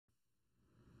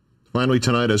Finally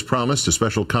tonight, as promised, a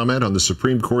special comment on the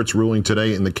Supreme Court's ruling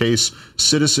today in the case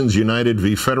Citizens United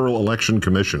v. Federal Election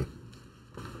Commission.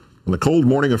 On the cold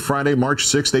morning of Friday, March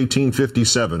 6,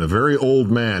 1857, a very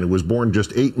old man who was born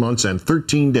just 8 months and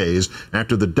 13 days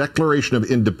after the Declaration of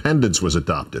Independence was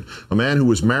adopted, a man who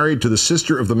was married to the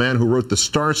sister of the man who wrote the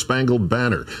Star-Spangled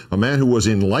Banner, a man who was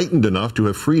enlightened enough to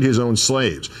have freed his own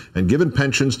slaves and given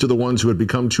pensions to the ones who had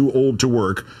become too old to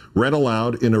work, read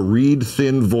aloud in a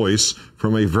reed-thin voice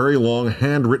from a very long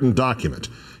handwritten document.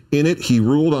 In it, he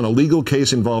ruled on a legal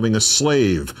case involving a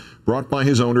slave brought by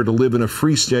his owner to live in a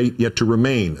free state, yet to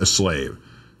remain a slave.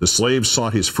 The slave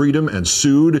sought his freedom and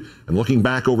sued, and looking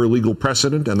back over legal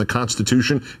precedent and the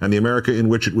Constitution and the America in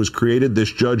which it was created,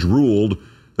 this judge ruled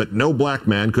that no black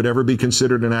man could ever be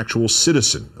considered an actual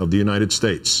citizen of the United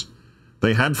States.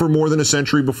 They had for more than a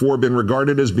century before been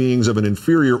regarded as beings of an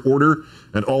inferior order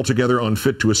and altogether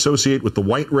unfit to associate with the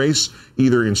white race,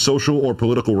 either in social or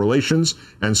political relations,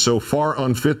 and so far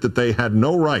unfit that they had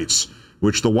no rights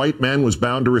which the white man was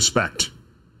bound to respect.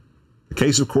 The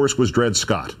case, of course, was Dred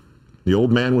Scott. The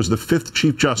old man was the 5th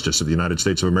Chief Justice of the United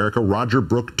States of America, Roger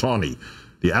Brooke Taney.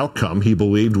 The outcome, he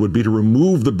believed, would be to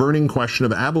remove the burning question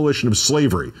of abolition of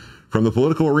slavery from the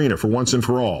political arena for once and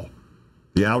for all.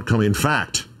 The outcome, in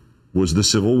fact, was the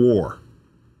Civil War.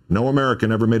 No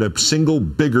American ever made a single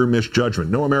bigger misjudgment.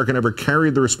 No American ever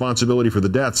carried the responsibility for the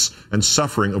deaths and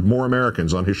suffering of more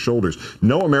Americans on his shoulders.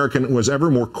 No American was ever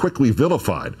more quickly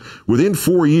vilified. Within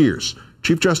 4 years,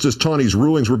 Chief Justice Taney's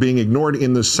rulings were being ignored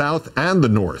in the South and the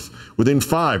North. Within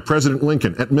 5, President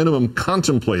Lincoln, at minimum,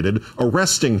 contemplated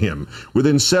arresting him.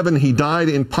 Within 7, he died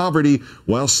in poverty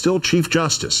while still Chief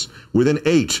Justice. Within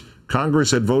 8,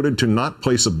 Congress had voted to not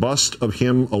place a bust of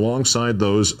him alongside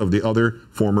those of the other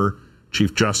former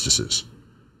Chief Justices.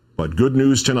 But good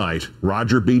news tonight,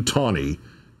 Roger B. Taney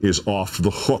is off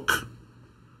the hook.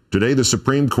 Today, the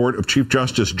Supreme Court of Chief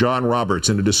Justice John Roberts,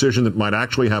 in a decision that might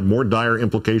actually have more dire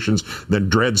implications than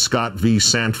Dred Scott v.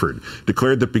 Sandford,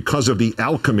 declared that because of the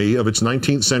alchemy of its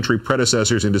 19th century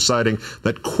predecessors in deciding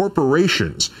that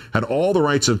corporations had all the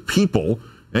rights of people,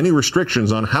 any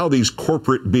restrictions on how these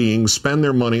corporate beings spend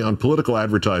their money on political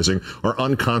advertising are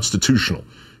unconstitutional.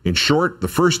 In short, the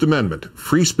First Amendment,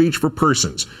 free speech for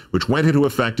persons, which went into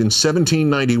effect in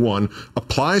 1791,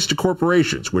 applies to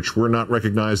corporations, which were not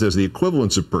recognized as the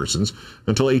equivalents of persons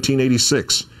until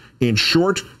 1886. In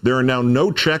short, there are now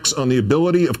no checks on the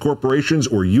ability of corporations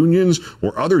or unions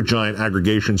or other giant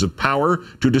aggregations of power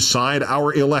to decide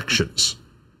our elections.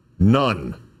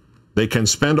 None. They can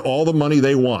spend all the money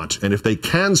they want, and if they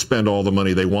can spend all the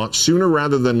money they want, sooner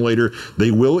rather than later,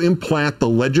 they will implant the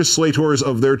legislators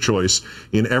of their choice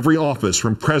in every office,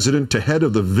 from president to head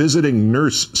of the visiting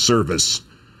nurse service.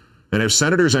 And if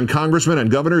senators and congressmen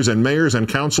and governors and mayors and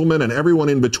councilmen and everyone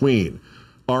in between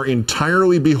are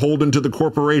entirely beholden to the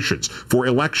corporations for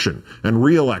election and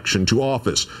re-election to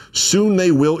office, soon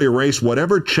they will erase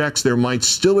whatever checks there might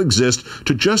still exist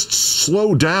to just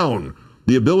slow down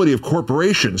the ability of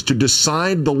corporations to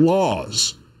decide the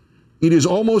laws. It is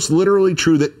almost literally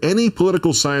true that any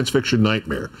political science fiction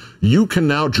nightmare you can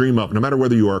now dream up, no matter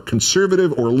whether you are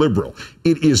conservative or liberal,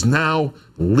 it is now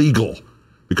legal.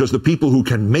 Because the people who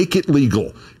can make it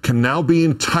legal can now be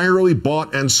entirely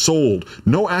bought and sold.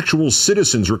 No actual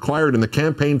citizens required in the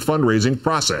campaign fundraising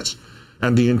process.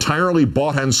 And the entirely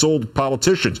bought and sold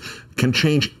politicians can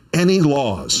change any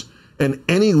laws. And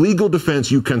any legal defense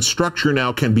you can structure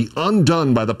now can be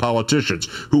undone by the politicians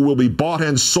who will be bought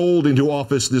and sold into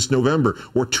office this November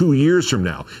or 2 years from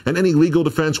now. And any legal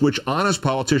defense which honest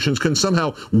politicians can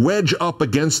somehow wedge up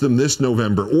against them this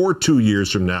November or 2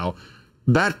 years from now,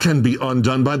 that can be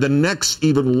undone by the next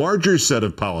even larger set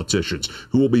of politicians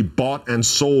who will be bought and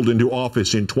sold into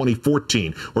office in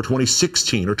 2014 or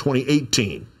 2016 or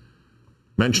 2018.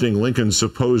 Mentioning Lincoln's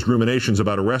supposed ruminations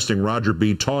about arresting Roger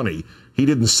B. Taney, he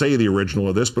didn't say the original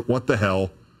of this, but what the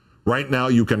hell? Right now,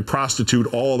 you can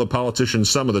prostitute all the politicians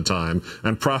some of the time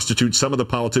and prostitute some of the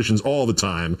politicians all the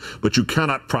time, but you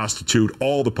cannot prostitute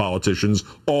all the politicians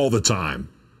all the time.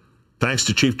 Thanks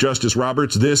to Chief Justice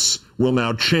Roberts, this will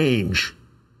now change.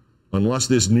 Unless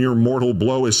this near mortal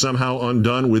blow is somehow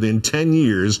undone, within 10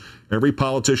 years, every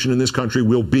politician in this country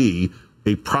will be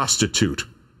a prostitute.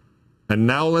 And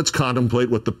now let's contemplate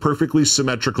what the perfectly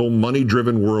symmetrical,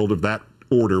 money-driven world of that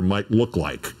order might look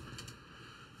like.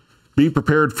 Be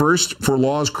prepared first for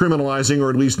laws criminalizing or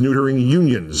at least neutering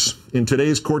unions. In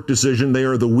today's court decision, they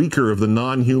are the weaker of the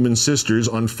non-human sisters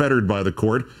unfettered by the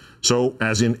court. So,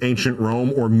 as in ancient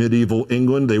Rome or medieval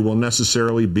England, they will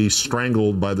necessarily be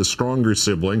strangled by the stronger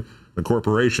sibling, the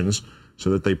corporations, so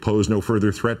that they pose no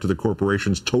further threat to the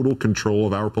corporations' total control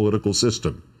of our political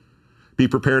system. Be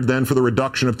prepared then for the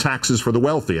reduction of taxes for the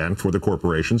wealthy and for the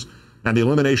corporations, and the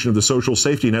elimination of the social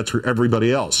safety nets for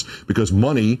everybody else, because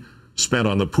money spent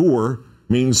on the poor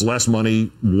means less money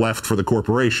left for the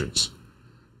corporations.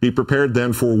 Be prepared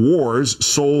then for wars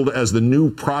sold as the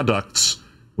new products,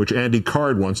 which Andy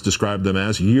Card once described them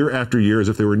as, year after year, as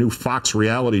if they were new Fox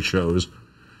reality shows,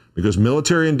 because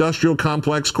military-industrial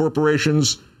complex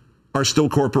corporations are still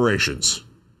corporations.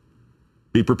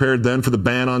 Be prepared then for the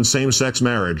ban on same-sex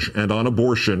marriage and on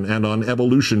abortion and on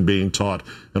evolution being taught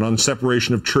and on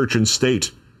separation of church and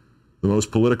state. The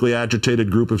most politically agitated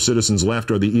group of citizens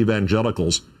left are the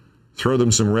evangelicals. Throw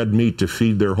them some red meat to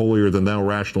feed their holier-than-thou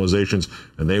rationalizations,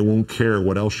 and they won't care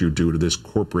what else you do to this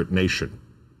corporate nation.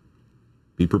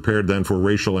 Be prepared then for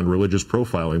racial and religious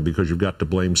profiling, because you've got to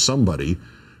blame somebody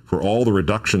for all the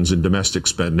reductions in domestic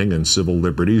spending and civil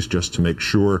liberties just to make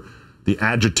sure the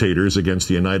agitators against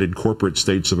the United Corporate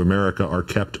States of America are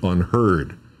kept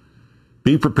unheard.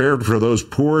 Be prepared for those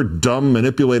poor, dumb,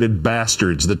 manipulated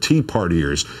bastards, the Tea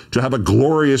Partiers, to have a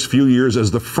glorious few years as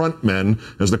the front men,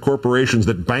 as the corporations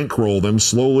that bankroll them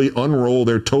slowly unroll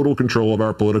their total control of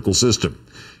our political system.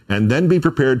 And then be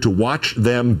prepared to watch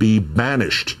them be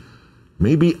banished,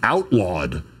 maybe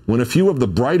outlawed, when a few of the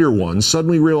brighter ones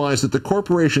suddenly realize that the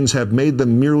corporations have made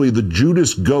them merely the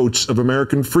Judas goats of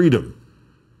American freedom.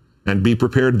 And be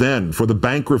prepared then for the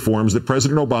bank reforms that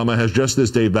President Obama has just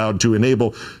this day vowed to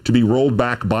enable to be rolled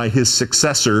back by his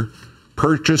successor,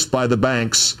 purchased by the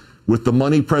banks with the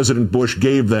money President Bush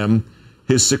gave them,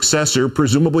 his successor,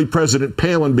 presumably President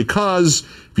Palin, because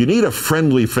if you need a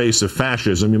friendly face of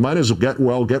fascism, you might as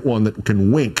well get one that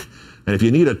can wink. And if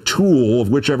you need a tool of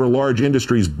whichever large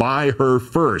industries buy her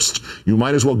first, you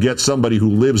might as well get somebody who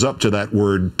lives up to that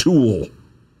word, tool.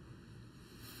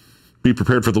 Be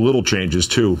prepared for the little changes,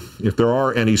 too. If there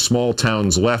are any small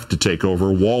towns left to take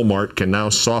over, Walmart can now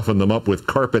soften them up with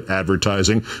carpet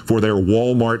advertising for their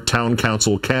Walmart Town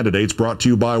Council candidates, brought to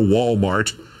you by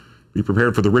Walmart. Be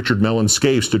prepared for the Richard Mellon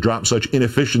scapes to drop such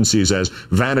inefficiencies as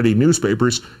vanity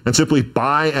newspapers and simply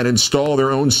buy and install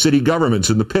their own city governments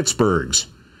in the Pittsburghs.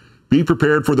 Be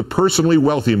prepared for the personally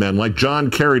wealthy men like John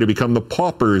Kerry to become the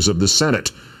paupers of the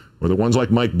Senate, or the ones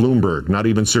like Mike Bloomberg, not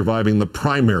even surviving the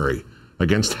primary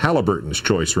against Halliburton's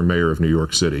choice for mayor of New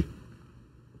York City.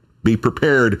 Be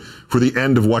prepared for the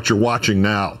end of what you're watching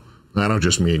now. I don't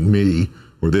just mean me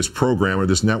or this program or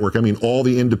this network. I mean all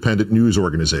the independent news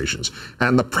organizations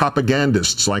and the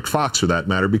propagandists like Fox, for that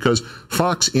matter, because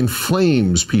Fox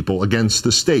inflames people against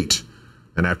the state.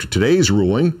 And after today's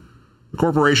ruling, the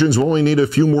corporations will only need a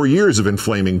few more years of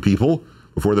inflaming people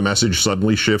before the message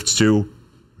suddenly shifts to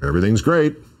everything's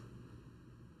great.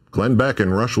 Glenn Beck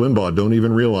and Rush Limbaugh don't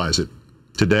even realize it.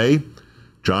 Today,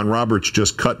 John Roberts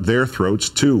just cut their throats,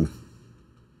 too.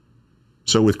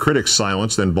 So with critics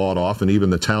silenced and bought off, and even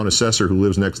the town assessor who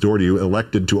lives next door to you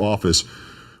elected to office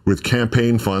with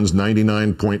campaign funds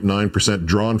 99.9%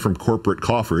 drawn from corporate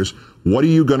coffers, what are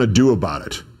you going to do about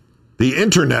it? The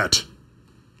Internet.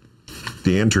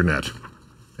 The Internet.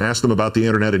 Ask them about the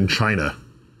Internet in China.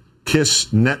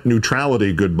 Kiss net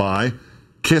neutrality goodbye.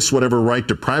 Kiss whatever right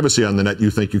to privacy on the net you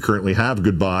think you currently have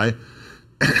goodbye.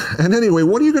 And anyway,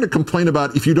 what are you going to complain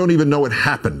about if you don't even know it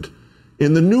happened?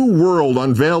 In the new world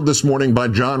unveiled this morning by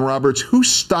John Roberts, who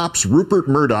stops Rupert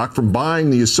Murdoch from buying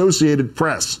the Associated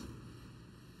Press?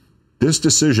 This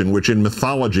decision, which in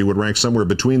mythology would rank somewhere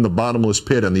between the bottomless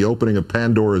pit and the opening of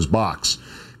Pandora's box,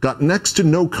 got next to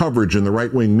no coverage in the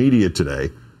right-wing media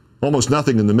today, almost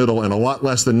nothing in the middle, and a lot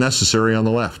less than necessary on the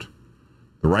left.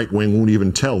 The right wing won't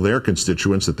even tell their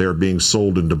constituents that they're being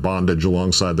sold into bondage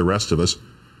alongside the rest of us.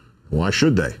 Why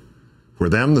should they? For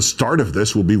them, the start of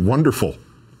this will be wonderful.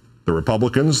 The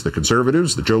Republicans, the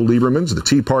conservatives, the Joe Liebermans, the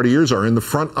Tea Partiers are in the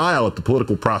front aisle at the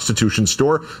political prostitution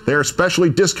store. They are specially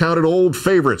discounted old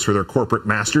favorites for their corporate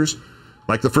masters.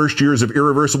 Like the first years of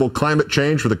irreversible climate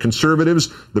change for the conservatives,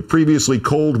 the previously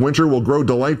cold winter will grow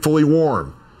delightfully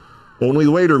warm. Only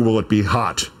later will it be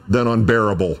hot, then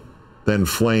unbearable, then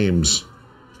flames.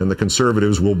 And the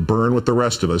conservatives will burn with the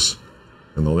rest of us,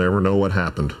 and they'll never know what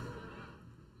happened. So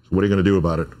what are you going to do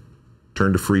about it?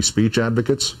 Turn to free speech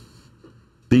advocates?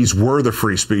 These were the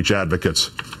free speech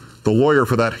advocates. The lawyer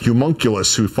for that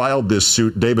homunculus who filed this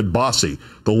suit, David Bossie,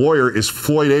 the lawyer is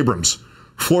Floyd Abrams.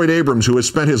 Floyd Abrams, who has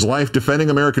spent his life defending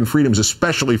American freedoms,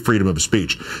 especially freedom of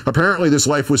speech. Apparently, this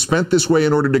life was spent this way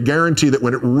in order to guarantee that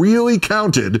when it really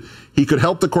counted, he could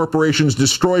help the corporations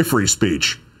destroy free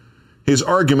speech. His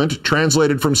argument,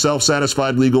 translated from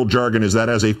self-satisfied legal jargon, is that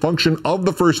as a function of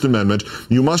the First Amendment,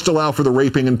 you must allow for the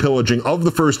raping and pillaging of the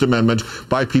First Amendment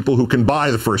by people who can buy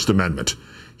the First Amendment.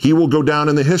 He will go down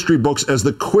in the history books as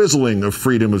the quisling of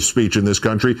freedom of speech in this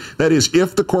country. That is,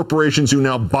 if the corporations who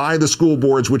now buy the school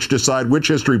boards which decide which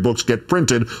history books get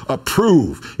printed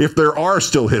approve, if there are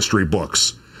still history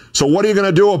books. So what are you going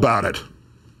to do about it?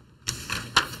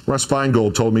 Russ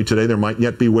Feingold told me today there might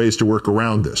yet be ways to work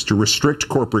around this, to restrict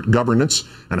corporate governance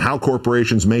and how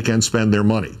corporations make and spend their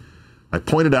money. I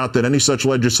pointed out that any such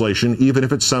legislation, even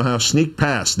if it somehow sneaked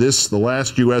past this, the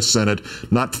last U.S. Senate,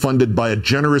 not funded by a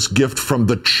generous gift from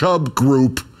the Chubb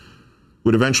Group,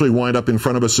 would eventually wind up in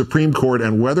front of a Supreme Court,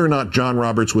 and whether or not John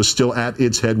Roberts was still at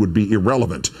its head would be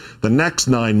irrelevant. The next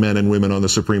 9 men and women on the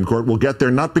Supreme Court will get there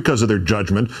not because of their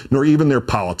judgment, nor even their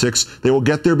politics. They will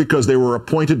get there because they were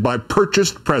appointed by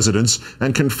purchased presidents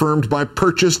and confirmed by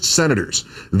purchased senators.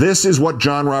 This is what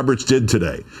John Roberts did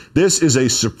today. This is a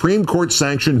Supreme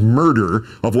Court-sanctioned murder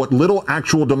of what little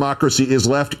actual democracy is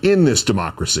left in this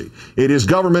democracy. It is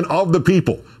government of the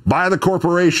people, by the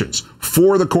corporations,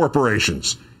 for the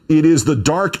corporations. It is the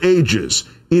Dark Ages.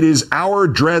 It is our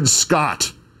Dred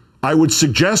Scott. I would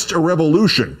suggest a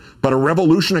revolution, but a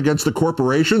revolution against the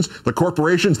corporations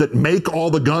that make all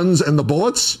the guns and the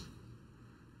bullets?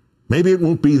 Maybe it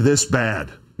won't be this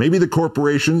bad. Maybe the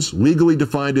corporations, legally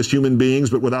defined as human beings,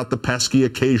 but without the pesky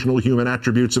occasional human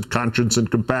attributes of conscience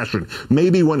and compassion.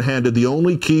 Maybe when handed the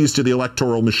only keys to the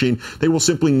electoral machine, they will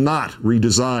simply not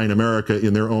redesign America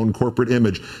in their own corporate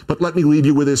image. But let me leave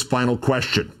you with this final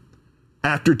question.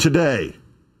 After today,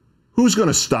 who's going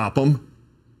to stop them?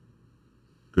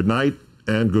 Good night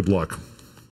and good luck.